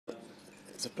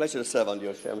It's a pleasure to serve under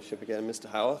your chairmanship again, Mr.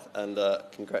 Howarth, and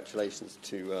congratulations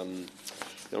to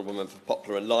the Honourable Member for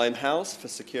Poplar and Limehouse for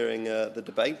securing the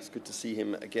debate. It's good to see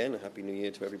him again. A Happy New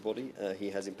Year to everybody. He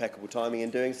has impeccable timing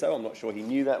in doing so. I'm not sure he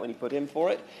knew that when he put in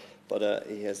for it, but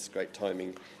he has great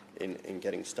timing in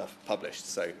getting stuff published.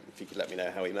 So if you could let me know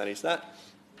how he managed that,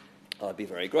 I'd be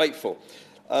very grateful.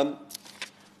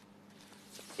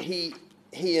 He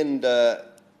and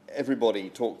everybody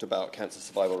talked about cancer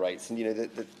survival rates, and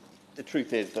the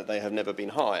truth is that they have never been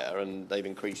higher, and they've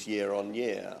increased year on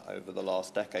year over the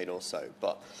last decade or so.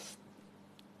 But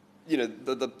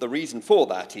the reason for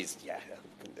that is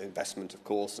investment, of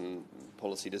course, and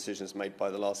policy decisions made by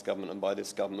the last government and by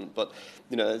this government. But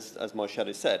as my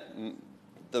shadow said,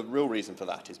 the real reason for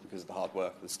that is because of the hard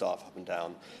work of the staff up and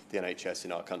down the NHS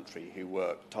in our country, who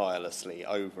work tirelessly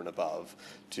over and above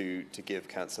to give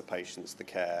cancer patients the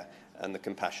care and the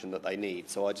compassion that they need.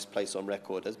 So I just place on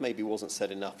record, as maybe wasn't said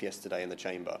enough yesterday in the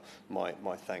chamber, my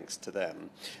thanks to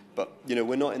them. But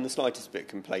we're not in the slightest bit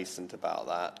complacent about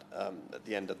that. At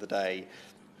the end of the day,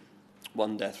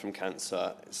 one death from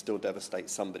cancer still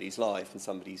devastates somebody's life and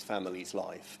somebody's family's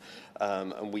life.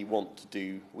 And we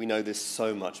know there's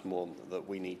so much more that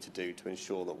we need to do to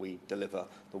ensure that we deliver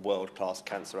the world-class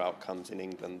cancer outcomes in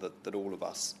England that all of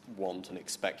us want and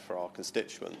expect for our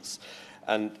constituents.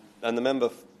 And the member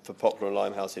for Poplar and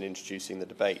Limehouse, in introducing the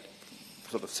debate,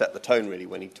 sort of set the tone really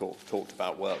when he talked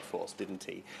about workforce, didn't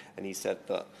he? And he said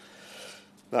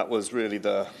that was really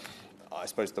the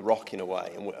rock in a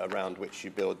way around which you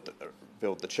build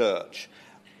the church.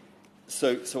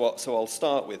 So I'll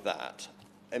start with that.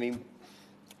 I mean,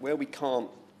 where we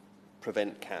can't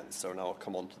prevent cancer, and I'll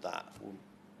come on to that,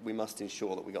 we must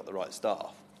ensure that we got the right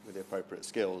staff with the appropriate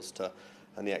skills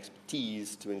and the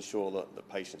expertise to ensure that the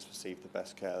patients receive the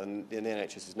best care. And the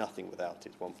NHS is nothing without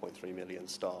its 1.3 million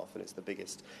staff, and it's the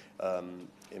biggest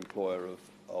employer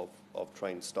of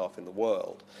trained staff in the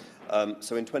world.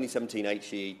 So in 2017,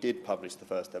 HEE did publish the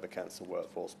first ever cancer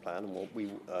workforce plan, and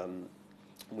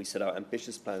we set out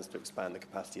ambitious plans to expand the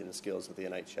capacity and the skills of the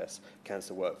NHS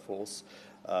cancer workforce,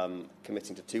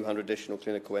 committing to 200 additional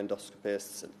clinical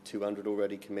endoscopists, and 200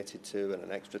 already committed to, and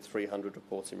an extra 300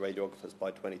 reporting radiographers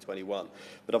by 2021.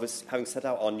 But obviously, having set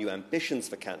out our new ambitions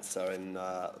for cancer in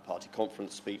the party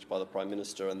conference speech by the Prime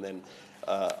Minister, and then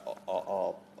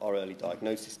our early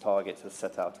diagnosis targets are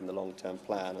set out in the long-term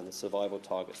plan, and the survival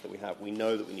targets that we have, we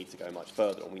know that we need to go much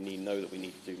further, and we know that we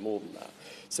need to do more than that.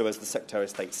 So as the Secretary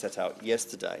of State set out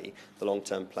yesterday, the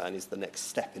long-term plan is the next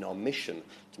step in our mission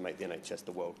to make the NHS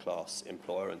the world-class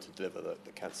employer and to deliver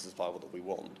the cancer survival that we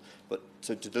want. But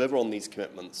to deliver on these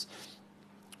commitments,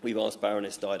 we've asked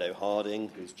Baroness Dido Harding,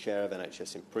 who's Chair of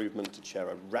NHS Improvement, to chair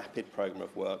a rapid programme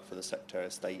of work for the Secretary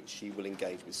of State. She will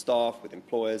engage with staff, with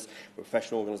employers,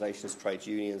 professional organisations, trade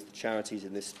unions, the charities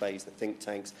in this space, the think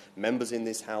tanks, members in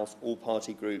this House, all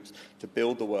party groups, to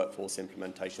build the workforce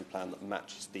implementation plan that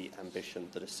matches the ambition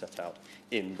that is set out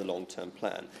in the long-term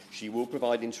plan. She will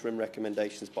provide interim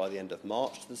recommendations by the end of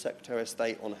March to the Secretary of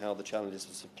State on how the challenges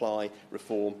of supply,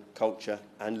 reform, culture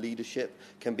and leadership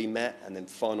can be met, and then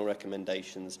final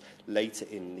recommendations later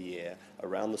in the year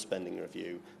around the spending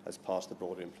review as part of the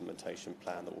broader implementation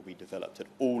plan that will be developed at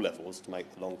all levels to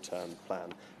make the long-term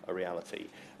plan a reality.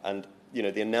 And,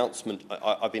 the announcement,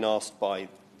 I've been asked by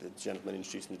the gentleman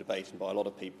introducing the debate and by a lot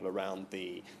of people around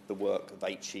the work of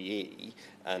HEE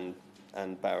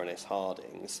and Baroness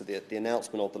Harding. So the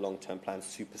announcement of the long-term plan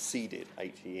superseded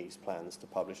HEE's plans to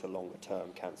publish a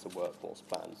longer-term cancer workforce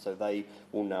plan. So they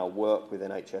will now work with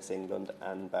NHS England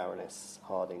and Baroness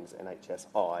Harding's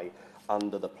NHSI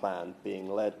under the plan, being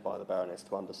led by the Baroness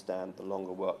to understand the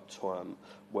longer work-term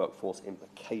workforce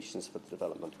implications for the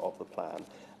development of the plan.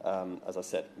 As I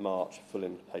said, March, full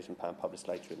implementation plan published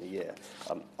later in the year.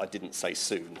 I didn't say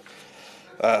soon.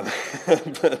 But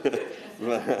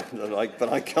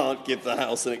I can't give the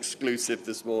House an exclusive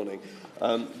this morning.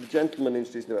 The gentleman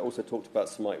introducing it also talked about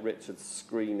Sir Mike Richards'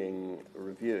 screening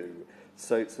review.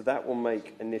 So that will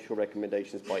make initial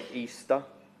recommendations by Easter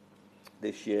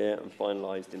this year and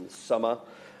finalised in the summer.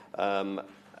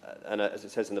 And as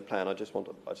it says in the plan, I just want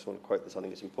to quote this. I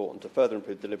think it's important to further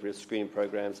improve delivery of screening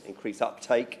programmes, increase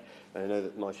uptake. And I know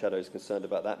that my shadow is concerned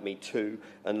about that, me too,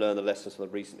 and learn the lessons from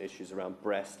the recent issues around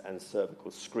breast and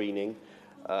cervical screening,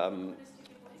 and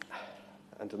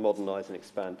to modernise and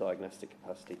expand diagnostic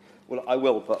capacity. Well, I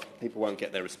will, but people won't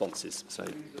get their responses. So,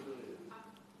 I'm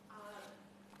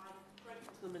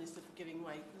grateful to the Minister for giving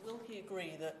way. Will he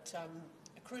agree that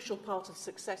a crucial part of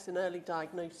success in early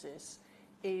diagnosis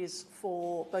is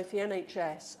for both the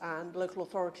NHS and local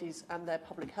authorities and their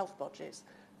public health budgets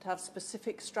to have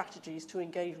specific strategies to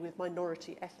engage with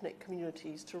minority ethnic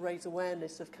communities to raise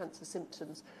awareness of cancer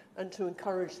symptoms and to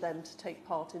encourage them to take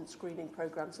part in screening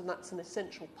programmes. And that's an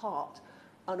essential part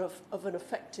of an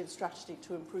effective strategy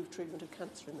to improve treatment of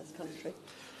cancer in this country.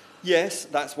 Yes,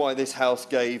 that's why this House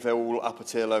gave all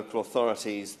upper-tier local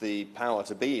authorities the power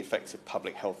to be effective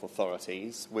public health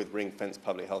authorities with ring-fenced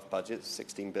public health budgets,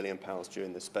 £16 billion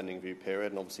during the spending review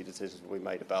period, and obviously decisions will be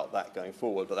made about that going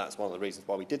forward. But that's one of the reasons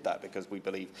why we did that, because we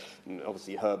believe,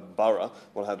 obviously, her borough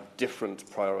will have different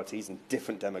priorities and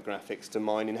different demographics to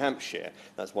mine in Hampshire.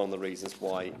 That's one of the reasons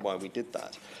why we did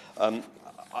that.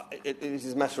 It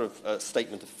is a matter of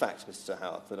statement of fact, Mr.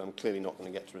 Howarth, that I'm clearly not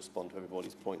going to get to respond to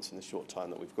everybody's points in the short time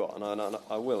that we've got. And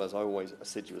I will, as I always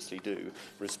assiduously do,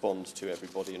 respond to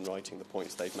everybody in writing the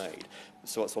points they've made.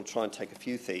 So I'll try and take a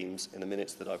few themes in the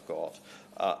minutes that I've got.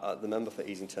 The member for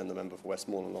Easington, the member for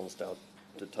Westmoreland Lonsdale,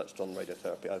 touched on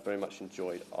radiotherapy. I very much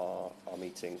enjoyed our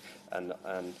meeting and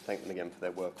thank them again for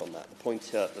their work on that. The point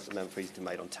that the member for Easington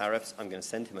made on tariffs, I'm going to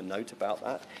send him a note about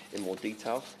that in more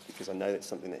detail, because I know it's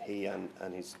something that he and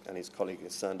his colleague are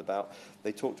concerned about.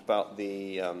 They talked about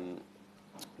their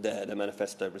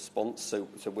manifesto response, so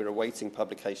we're awaiting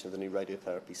publication of the new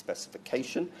radiotherapy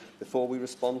specification before we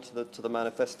respond to the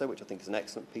manifesto, which I think is an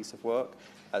excellent piece of work,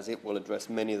 as it will address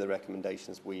many of the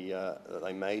recommendations that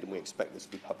they made, and we expect this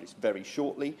to be published very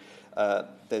shortly.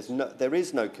 There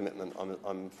is no commitment,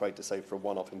 I'm afraid to say, for a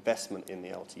one-off investment in the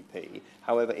LTP.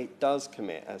 However, it does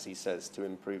commit, as he says, to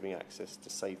improving access to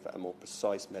safer and more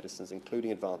precise medicines,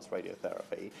 including advanced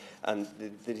radiotherapy. And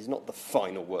it is not the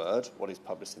final word, what is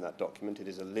published in that document. It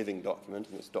is a living document,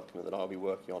 and it's a document that I'll be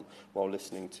working on while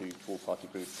listening to all-party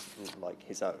groups like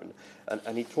his own.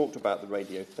 And he talked about the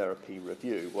radiotherapy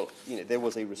review. Well, there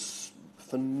was a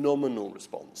phenomenal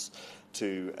response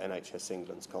to NHS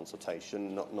England's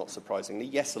consultation, not surprisingly.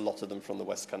 Yes, a lot of them from the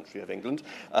West Country of England,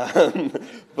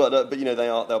 but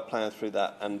they'll plan through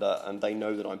that, and they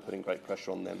know that I'm putting great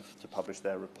pressure on them to publish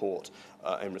their report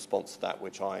in response to that,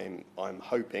 which I'm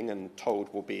hoping and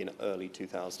told will be in early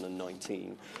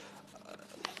 2019.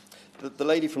 The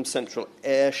lady from Central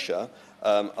Ayrshire,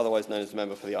 otherwise known as a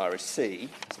member for the Irish Sea,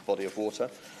 it's a body of water,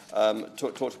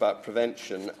 talked about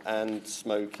prevention and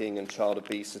smoking and child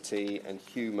obesity and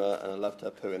humour, and I loved her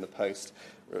poo in the post.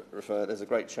 There's a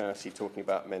great charity talking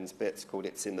about men's bits called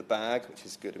It's in the Bag, which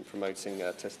is good in promoting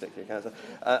testicular cancer.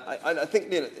 I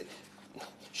think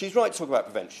she's right to talk about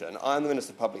prevention. I'm the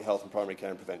Minister for Public Health and Primary Care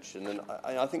and Prevention, and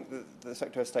I think the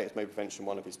Secretary of State has made prevention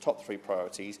one of his top 3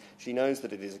 priorities. She knows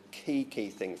that it is a key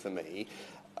thing for me.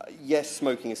 Yes,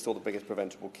 smoking is still the biggest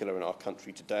preventable killer in our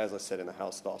country today, as I said in the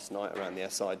House last night around the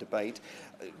SI debate.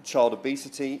 Child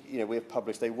obesity, we have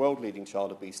published a world-leading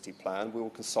child obesity plan. We will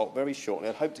consult very shortly.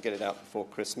 I'd hope to get it out before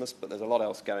Christmas, but there's a lot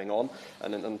else going on,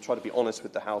 and try to be honest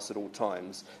with the House at all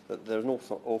times that there's an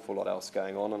awful lot else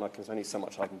going on, and there's only so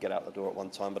much I can get out the door at one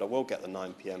time, but I will get the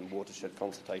 9 p.m. watershed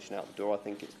consultation out the door. I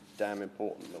think it's damn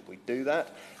important that we do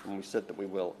that, and we said that we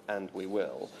will, and we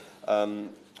will.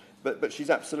 But she's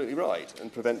absolutely right,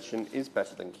 and prevention is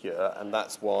better than cure, and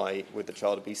that's why, with the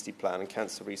Child Obesity Plan and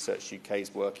Cancer Research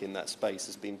UK's work in that space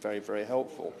has been very, very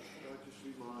helpful. Can I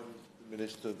just remind the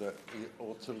Minister that he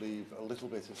ought to leave a little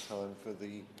bit of time for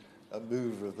the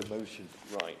mover of the motion?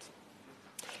 Right.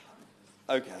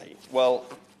 Okay. Well,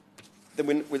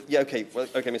 then okay,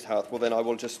 Ms. Howarth. Well, then I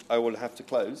will have to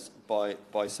close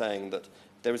by saying that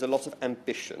there is a lot of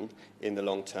ambition in the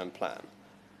long-term plan.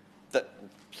 That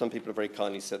some people have very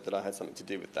kindly said that I had something to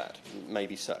do with that.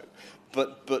 Maybe so.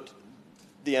 But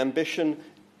the ambition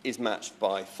is matched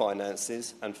by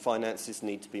finances, and finances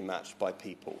need to be matched by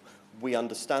people. We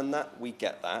understand that, we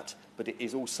get that, but it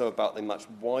is also about the much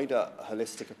wider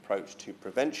holistic approach to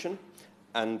prevention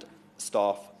and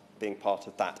staff being part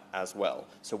of that as well.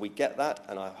 So we get that,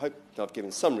 and I hope I've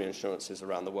given some reassurances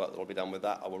around the work that will be done with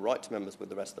that. I will write to members with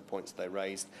the rest of the points they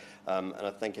raised, and I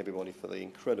thank everybody for the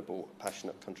incredible,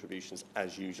 passionate contributions,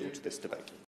 as usual, to this debate.